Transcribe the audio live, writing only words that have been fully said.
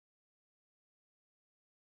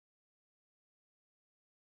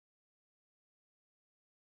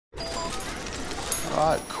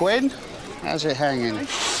Right, Quinn, how's it hanging?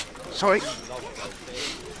 Sorry.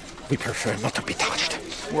 We prefer not to be touched.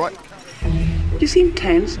 Right. You seem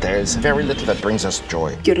tense. There's very little that brings us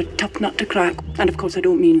joy. You're a tough nut to crack. And of course I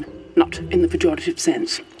don't mean not in the pejorative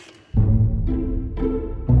sense.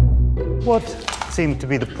 What seemed to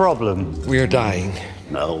be the problem? We are dying.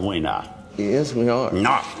 No, we're not. Yes, we are.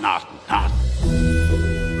 Not.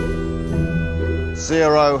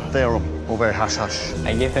 Zero theorem, all very hush-hush.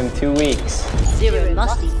 I give him 2 weeks. Zero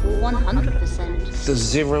must equal 100%. The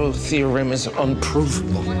zero theorem is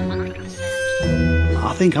unprovable. 100%.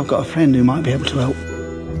 I think I've got a friend who might be able to help.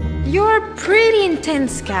 You're a pretty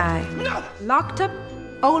intense guy. Locked up,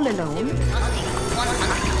 all alone.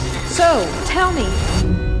 So, tell me,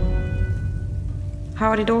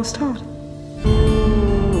 how did it all start?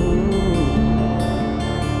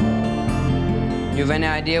 You have any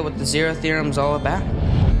idea what the zero theorem's all about?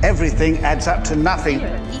 Everything adds up to nothing.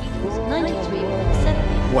 Zero equals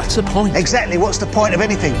 93.7. What's the point? Exactly, what's the point of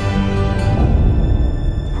anything?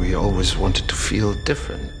 We always wanted to feel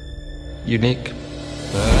different. Unique.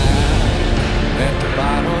 At the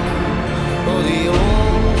bottom of the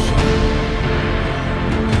ocean.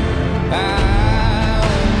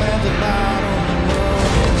 I'm at the bottom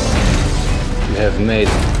of the sea. You have made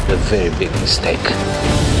a very big mistake.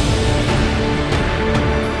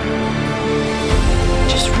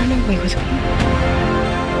 Just run away with me.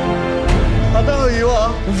 I know who you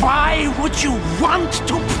are. Why would you want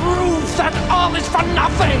to prove that all is for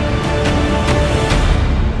nothing?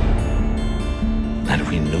 And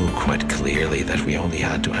we knew quite clearly that we only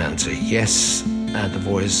had to answer yes, and the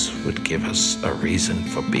voice would give us a reason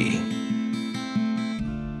for being.